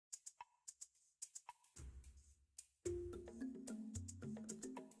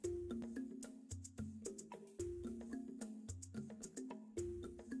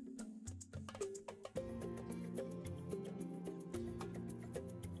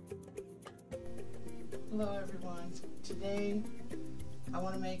Hello everyone. Today I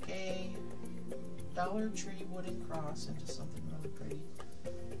want to make a Dollar Tree wooden cross into something really pretty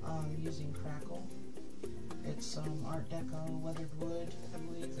using crackle. It's Art Deco weathered wood, I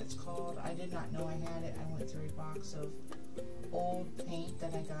believe it's called. I did not know I had it. I went through a box of old paint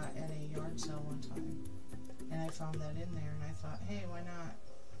that I got at a yard sale one time, and I found that in there, and I thought, hey, why not?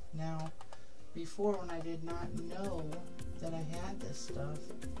 Now, before, when I did not know that I had this stuff,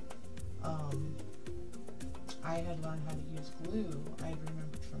 I had learned how to use glue. I had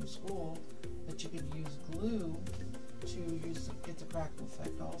remembered from school that you could use glue to get the crackle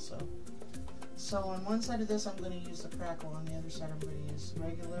effect also. So on one side of this I'm going to use the crackle, on the other side I'm going to use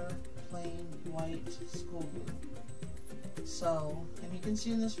regular plain white school glue. So, and you can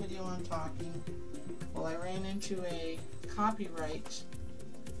see in this video I'm talking, well, I ran into a copyright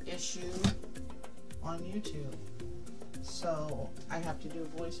issue on YouTube. So I have to do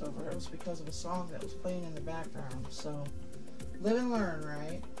a voiceover. It was because of a song that was playing in the background. So live and learn,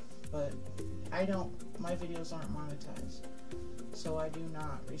 right? But my videos aren't monetized. So I do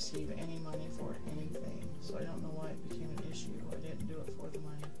not receive any money for anything. So I don't know why it became an issue. I didn't do it for the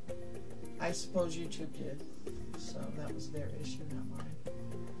money. I suppose YouTube did. So that was their issue, not mine.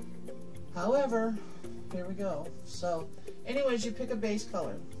 However, here we go. So anyways, you pick a base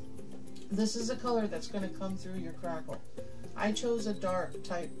color. This is a color that's going to come through your crackle. I chose a dark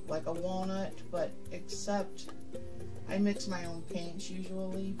type, like a walnut, but except I mix my own paints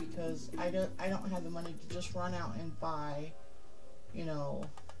usually because I don't have the money to just run out and buy, you know,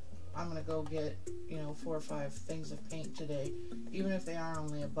 I'm going to go get, you know, 4 or 5 things of paint today, even if they are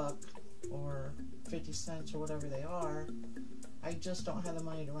only $1 or 50 cents or whatever they are. I just don't have the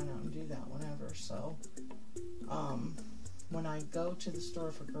money to run out and do that whenever. So, when I go to the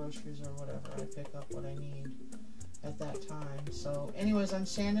store for groceries or whatever, I pick up what I need at that time. So anyways, I'm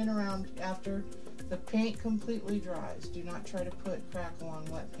sanding around after the paint completely dries. Do not try to put crackle on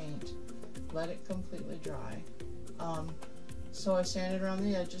wet paint. Let it completely dry. So I sanded around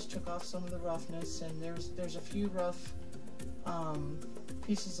the edges, took off some of the roughness, and there's a few rough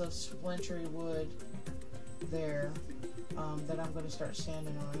pieces of splintery wood there that I'm going to start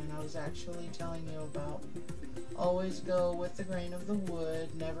sanding on. And I was actually telling you about always go with the grain of the wood.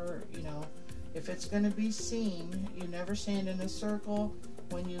 Never, you know, if it's going to be seen, you never sand in a circle.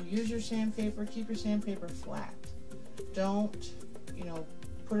 When you use your sandpaper, keep your sandpaper flat. Don't, you know,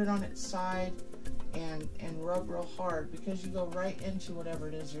 put it on its side and rub real hard, because you go right into whatever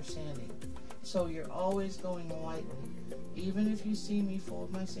it is you're sanding. So you're always going lightly. Even if you see me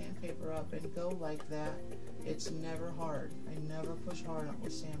fold my sandpaper up and go like that, it's never hard. I never push hard on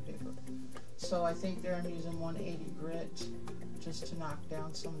with sandpaper. So I think there I'm using 180 grit just to knock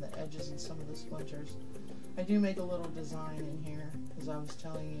down some of the edges and some of the splinters. I do make a little design in here, because I was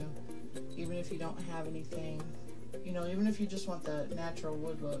telling you, even if you don't have anything, you know, even if you just want the natural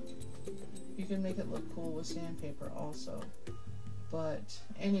wood look, you can make it look cool with sandpaper also. But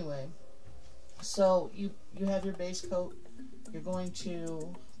anyway, so you have your base coat. You're going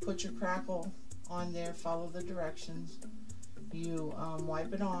to put your crackle on there, follow the directions. You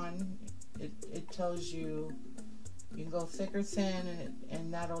wipe it on. It tells you can go thick or thin,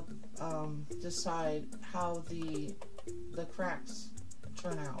 and that'll decide how the cracks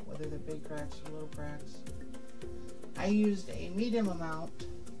turn out, whether they're big cracks or little cracks. I used a medium amount,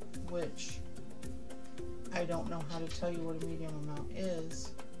 which I don't know how to tell you what a medium amount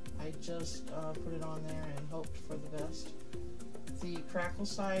is. I just put it on there and hoped for the best. The crackle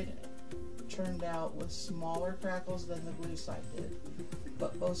side turned out with smaller crackles than the glue side did,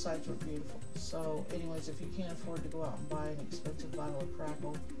 but both sides were beautiful. So anyways, if you can't afford to go out and buy an expensive bottle of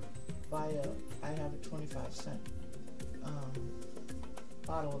crackle, I have a 25-cent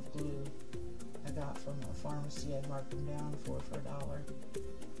bottle of glue I got from a pharmacy. I marked them down for $1.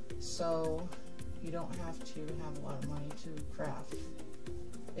 So you don't have to have a lot of money to craft.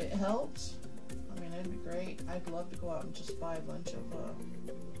 It helps. I mean, it'd be great. I'd love to go out and just buy a bunch of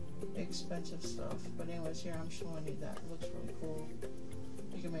expensive stuff. But anyways, here I'm showing you that. It looks really cool.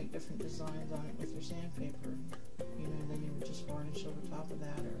 You can make different designs on it with your sandpaper. You know, then you would just varnish over top of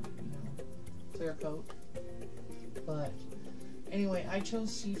that, or, you know, clear coat. But anyway, I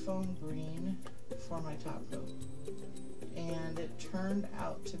chose seafoam green for my top coat. And it turned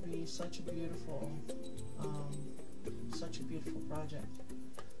out to be such a beautiful project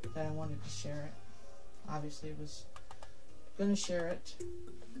that I wanted to share it. Obviously, I was going to share it,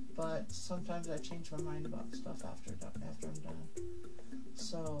 but sometimes I change my mind about stuff after I'm done.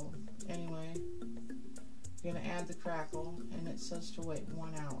 So anyway, you're going to add the crackle, and it says to wait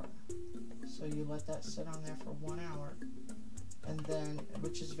 1 hour. So you let that sit on there for 1 hour. And then,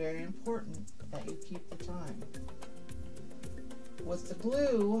 which is very important that you keep the time. With the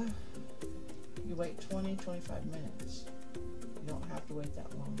glue, you wait 20-25 minutes. You don't have to wait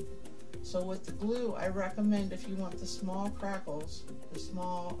that long. So with the glue, I recommend, if you want the small crackles, the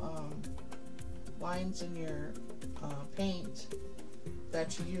small lines in your paint,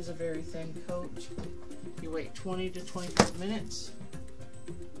 that you use a very thin coat. You wait 20-25 minutes,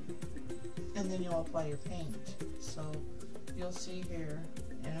 and then you'll apply your paint. So you'll see here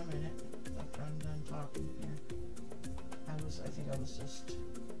in a minute, after I'm done talking here.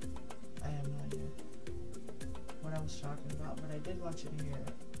 I have no idea what I was talking about, but I did want you to hear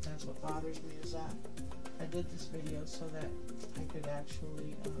it. That's what bothers me, is that I did this video so that I could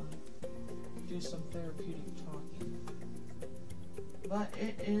actually do some therapeutic talking. But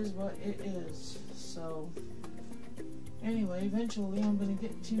it is what it is. So anyway, eventually I'm going to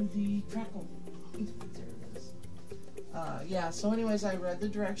get to the crackle. There it is. Yeah, so anyways, I read the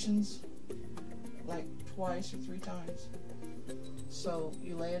directions like twice or 3 times. So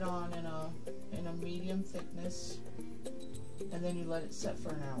you lay it on in a medium thickness, and then you let it set for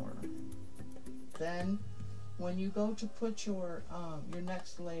an hour. Then when you go to put your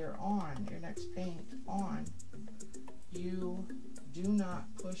next layer on, your next paint on, you do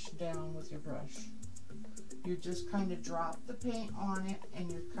not push down with your brush. You just kind of drop the paint on it, and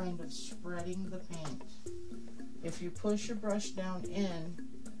you're kind of spreading the paint. If you push your brush down in,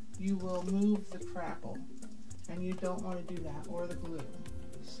 you will move the crackle, and you don't want to do that, or the glue.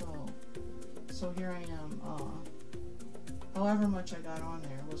 So here I am. However much I got on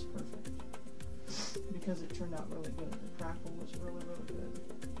there was perfect, because it turned out really good. The crackle was really, really good.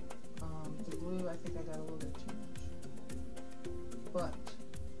 The glue, I think I got a little bit too much, but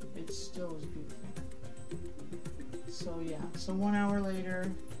it still was beautiful. So yeah, so 1 hour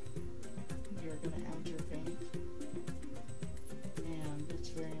later, you're going to add your paint, and it's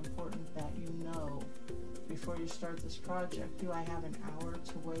very important that you know before you start this project, do I have an hour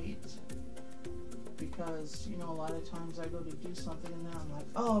to wait? Because, you know, a lot of times I go to do something and then I'm like,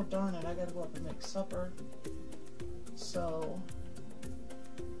 oh darn it, I gotta go up and make supper. So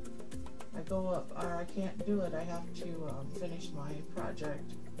I go up, or I can't do it, I have to finish my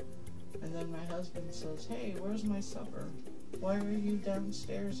project. And then my husband says, hey, where's my supper? Why are you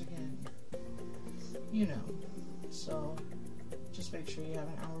downstairs again? You know, so just make sure you have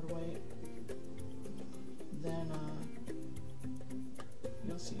an hour to wait. Then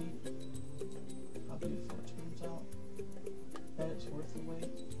you'll see how beautiful it turns out, that it's worth the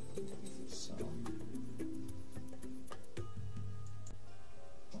wait. So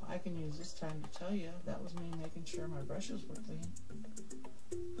well, I can use this time to tell you that was me making sure my brushes were clean.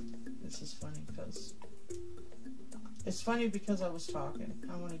 This is funny because it's funny because I was talking.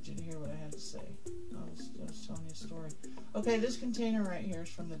 I wanted you to hear what I had to say. I was telling you a story. Okay, this container right here is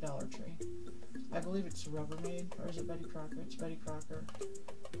from the Dollar Tree. I believe it's Rubbermaid, or is it Betty Crocker? It's Betty Crocker.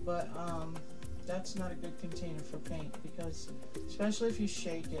 But that's not a good container for paint, because especially if you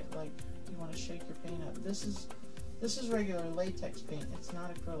shake it, like you want to shake your paint up. This is regular latex paint. It's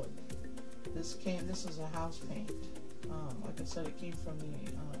not acrylic. This is a house paint. Like I said, it came from the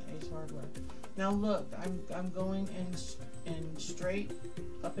Ace Hardware. Now look, I'm going in straight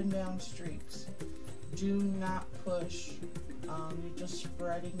up and down streaks. Do not push. You're just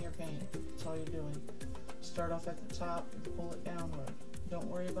spreading your paint. That's all you're doing. Start off at the top and pull it downward. Don't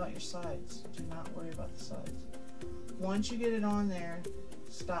worry about your sides. Do not worry about the sides. Once you get it on there,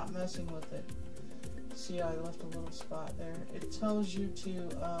 stop messing with it. See how I left a little spot there? It tells you to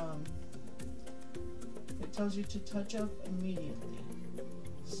touch up immediately.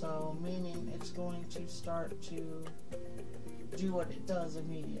 So meaning it's going to start to do what it does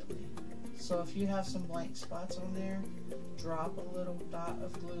immediately. So if you have some blank spots on there, drop a little dot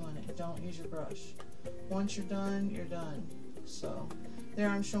of glue in it. Don't use your brush. Once you're done, you're done. So there,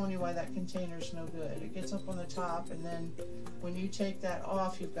 I'm showing you why that container's no good. It gets up on the top, and then when you take that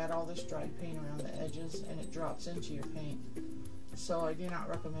off, you've got all this dried paint around the edges, and it drops into your paint. So I do not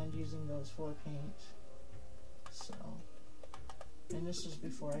recommend using those for paint. So, and this is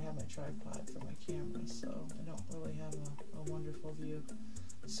before I have my tripod for my camera, so I don't really have a wonderful view.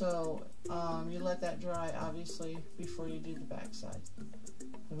 So you let that dry, obviously, before you do the back side.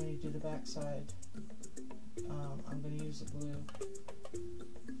 And when you do the back side, I'm going to use the glue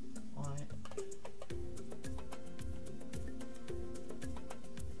on it.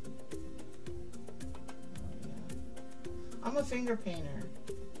 Oh, yeah. I'm a finger painter.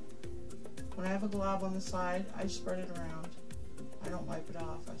 When I have a glob on the side, I spread it around. I don't wipe it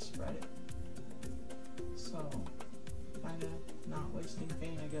off, I spread it. So, kind of not wasting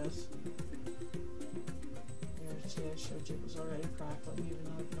paint, I guess. There's See, I showed you it was already crackling, even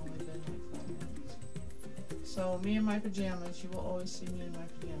though it had only been like 5 minutes. So, me in my pajamas, you will always see me in my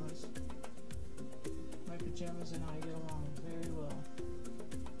pajamas. My pajamas and I get along very well.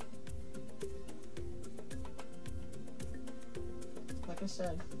 Like I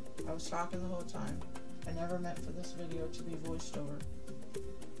said, I was talking the whole time. I never meant for this video to be voiced over.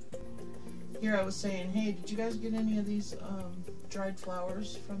 Here I was saying, hey, did you guys get any of these dried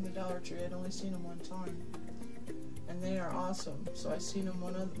flowers from the Dollar Tree? I'd only seen them one time. And they are awesome. So I seen them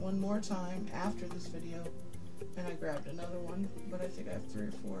one more time after this video. And I grabbed another one. But I think I have 3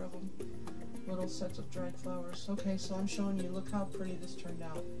 or 4 of them. Little sets of dried flowers. Okay, so I'm showing you. Look how pretty this turned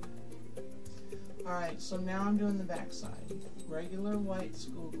out. Alright, so now I'm doing the back side. Regular white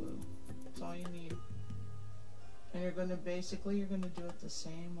school glue. That's all you need. And you're going to do it the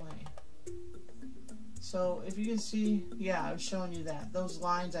same way. So if you can see, yeah, I was showing you that. Those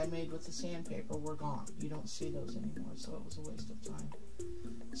lines I made with the sandpaper were gone. You don't see those anymore, so it was a waste of time.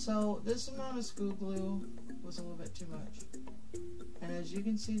 So this amount of school glue was a little bit too much. And as you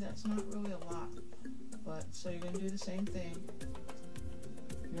can see, that's not really a lot. But so you're going to do the same thing.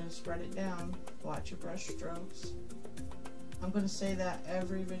 You're going to spread it down. Watch your brush strokes. I'm going to say that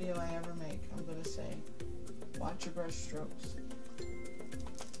every video I ever make. I'm going to say, watch your brush strokes.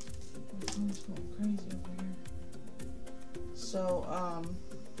 My phone's going crazy over here. So,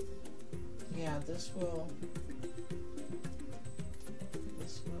 yeah, this will,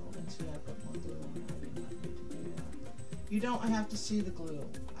 and see, I put more glue on. I did not need to do that. You don't have to see the glue.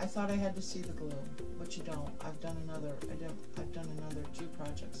 I thought I had to see the glue, but you don't. I've done another 2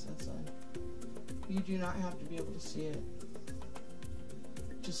 projects since then. You do not have to be able to see it.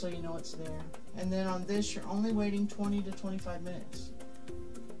 Just so you know it's there. And then on this, you're only waiting 20 to 25 minutes.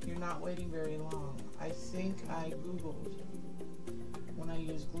 You're not waiting very long. I think I Googled when I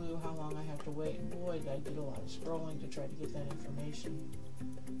use glue how long I have to wait. And boy, I did a lot of scrolling to try to get that information.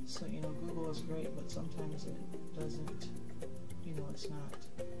 So, you know, Google is great, but sometimes it doesn't, you know, it's not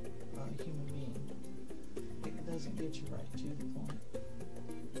a human being. It doesn't get you right to the point.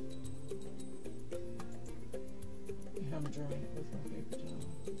 I'm drying it with my paper towel.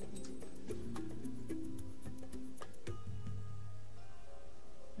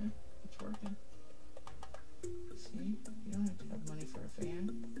 Yeah, it's working. See? You don't have to have money for a fan.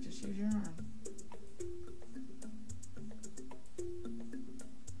 Just use your arm.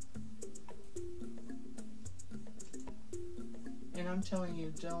 And I'm telling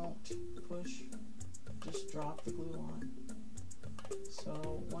you, don't push. Just drop the glue on.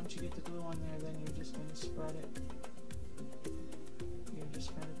 So once you get the glue on there, then you're just going to spread it. You're just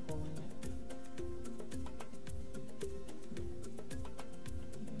kind of pulling it.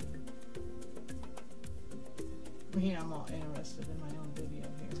 Yeah. I'm all interested in my own video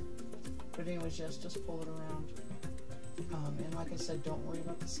here. But anyways, just pull it around. And like I said, don't worry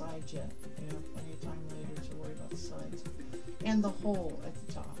about the sides yet. You have plenty of time later to worry about the sides. And the hole at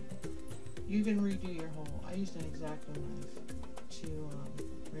the top. You can redo your hole. I used an X-Acto knife to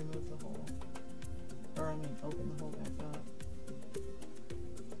remove the hole. Or open the hole back up.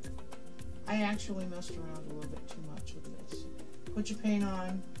 I actually messed around a little bit too much with this. Put your paint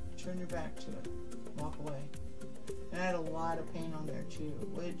on, turn your back to it, walk away. And I had a lot of paint on there too,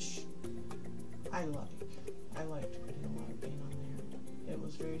 which I like. I liked putting a lot of paint on there. It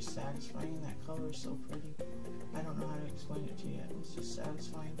was very satisfying. That color is so pretty. I don't know how to explain it to you. It was just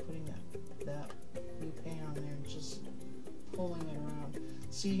satisfying putting that blue paint on there and just pulling it around.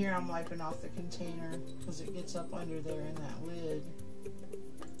 See here, I'm wiping off the container because it gets up under there in that lid.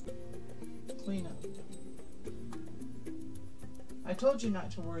 Clean up. I told you not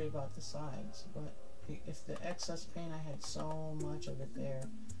to worry about the sides, but if the excess paint, I had so much of it there.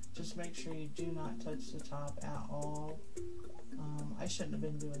 Just make sure you do not touch the top at all. I shouldn't have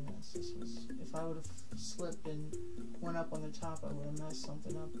been doing this. If I would have slipped and went up on the top, I would have messed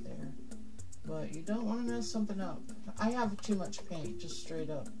something up there. But you don't want to mess something up. I have too much paint, just straight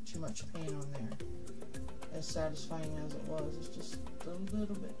up, too much paint on there. As satisfying as it was, it's just a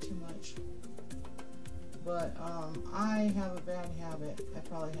little bit too much. But I have a bad habit.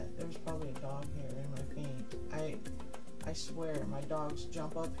 There's probably a dog hair in my paint. I swear, my dogs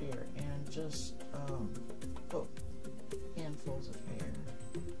jump up here and just put handfuls of hair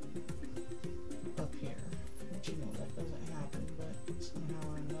up here. But you know that doesn't happen, but somehow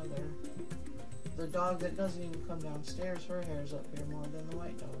or another. The dog that doesn't even come downstairs, her hair's up here more than the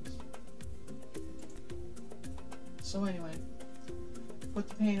white dog's. So anyway, put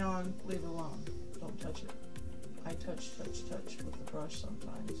the paint on, leave it alone. Don't touch it. I touch with the brush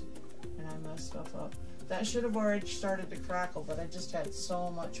sometimes, and I mess stuff up. That should have already started to crackle, but I just had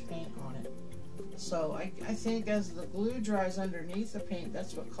so much paint on it. So I think as the glue dries underneath the paint,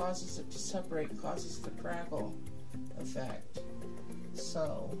 that's what causes it to separate, causes the crackle effect.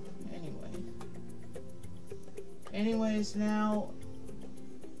 So anyways, now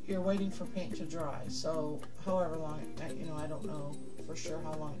you're waiting for paint to dry. So however long, I don't know for sure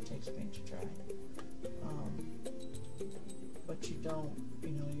how long it takes paint to dry. But you don't,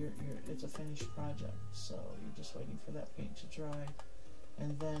 it's a finished project. So you're just waiting for that paint to dry.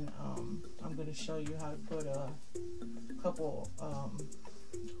 And then I'm going to show you how to put a couple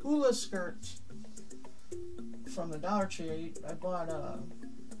hula skirts from the Dollar Tree. I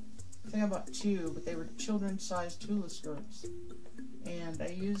think I bought two, but they were children-sized hula skirts. And I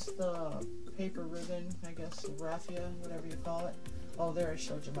used the paper ribbon, I guess, raffia, whatever you call it. Oh, there I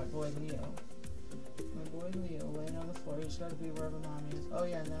showed you my boy Leo. My boy Leo laying on the floor. He's got to be wherever Mommy is. Oh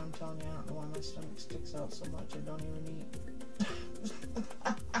yeah, and then I'm telling you, I don't know why my stomach sticks out so much. I don't even eat.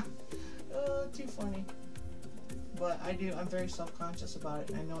 Oh, too funny. But I'm very self-conscious about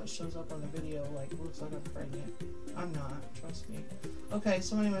it. I know it shows up on the video like looks like I'm pregnant. I'm not, trust me. Okay,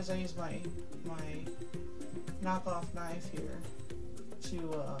 so anyways, I use my knockoff knife here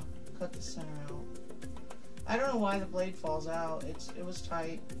to cut the center out. I don't know why the blade falls out. It was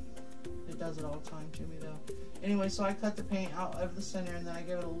tight. It does it all the time to me though. Anyway, so I cut the paint out of the center, and then I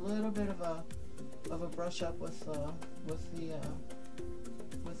give it a little bit of a brush up with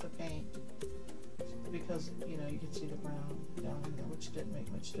the paint, because you can see the brown down in there, which didn't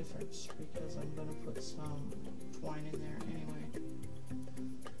make much difference because I'm gonna put some twine in there anyway.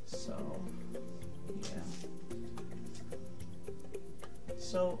 So yeah.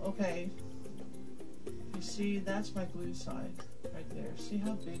 So okay, you see that's my glue side right there. See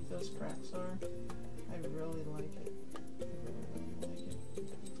how big those cracks are? I really like it. I really like it.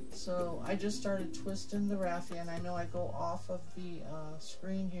 So I just started twisting the raffia, and I know I go off of the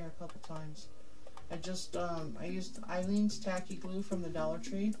screen here a couple times. I used Eileen's tacky glue from the Dollar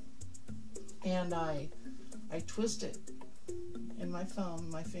Tree, and I twist it in my thumb,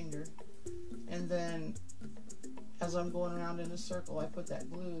 my finger, and then as I'm going around in a circle, I put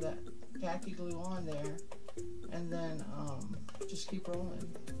that glue, that tacky glue on there, and then just keep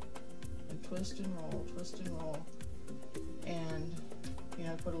rolling and twist and roll, and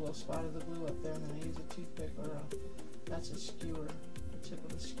I put a little spot of the glue up there, and then I use a toothpick or that's a skewer, the tip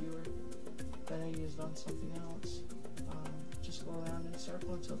of a skewer that I used on something else. Just go around in a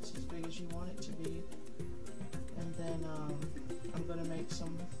circle until it's as big as you want it to be, and then I'm going to make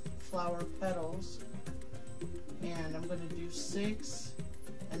some flower petals, and I'm going to do 6,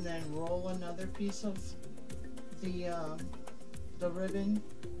 and then roll another piece of the ribbon,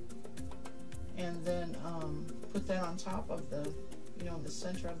 and then put that on top of the in the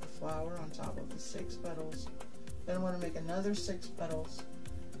center of the flower, on top of the 6 petals. Then I'm going to make another 6 petals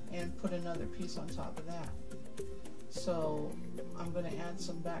and put another piece on top of that. So I'm going to add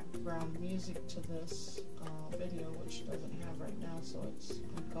some background music to this video, which doesn't have right now, so it's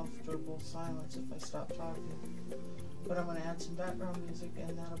uncomfortable silence if I stop talking. But I'm going to add some background music,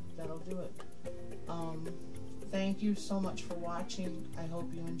 and that'll do it. Thank you so much for watching. I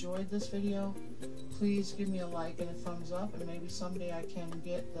hope you enjoyed this video. Please give me a like and a thumbs up, and maybe someday I can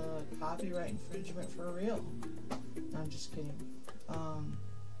get the copyright infringement for real. No, I'm just kidding.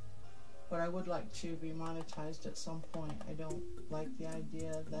 But I would like to be monetized at some point. I don't like the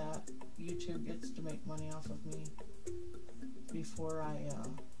idea that YouTube gets to make money off of me before I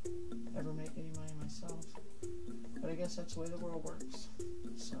ever make any money myself. But I guess that's the way the world works.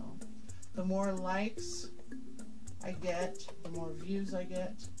 So the more likes I get, the more views I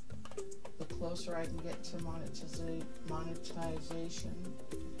get, the closer I can get to monetization.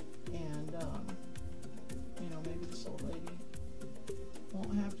 And maybe this old lady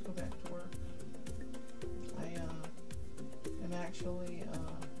won't have to go back to work. I am actually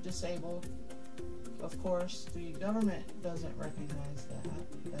disabled. Of course, the government doesn't recognize that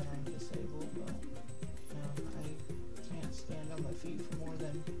I'm disabled, but I can't stand on my feet for more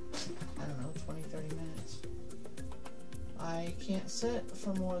than, 20-30 minutes. I can't sit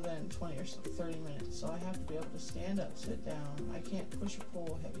for more than 20 or 30 minutes, so I have to be able to stand up, sit down. I can't push or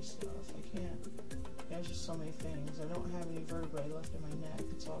pull heavy stuff. I can't. There's just so many things. I don't have any vertebrae left in my neck.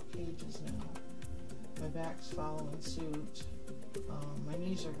 It's all cages now. My back's following suit. My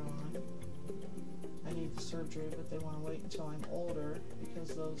knees are gone. I need the surgery, but they want to wait until I'm older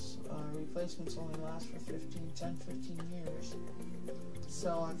because those replacements only last for 10, 15 years.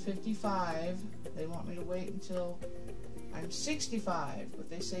 So I'm 55. They want me to wait until I'm 65, but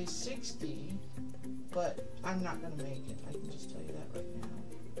they say 60, but I'm not going to make it. I can just tell you that right now.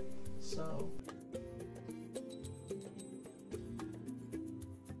 So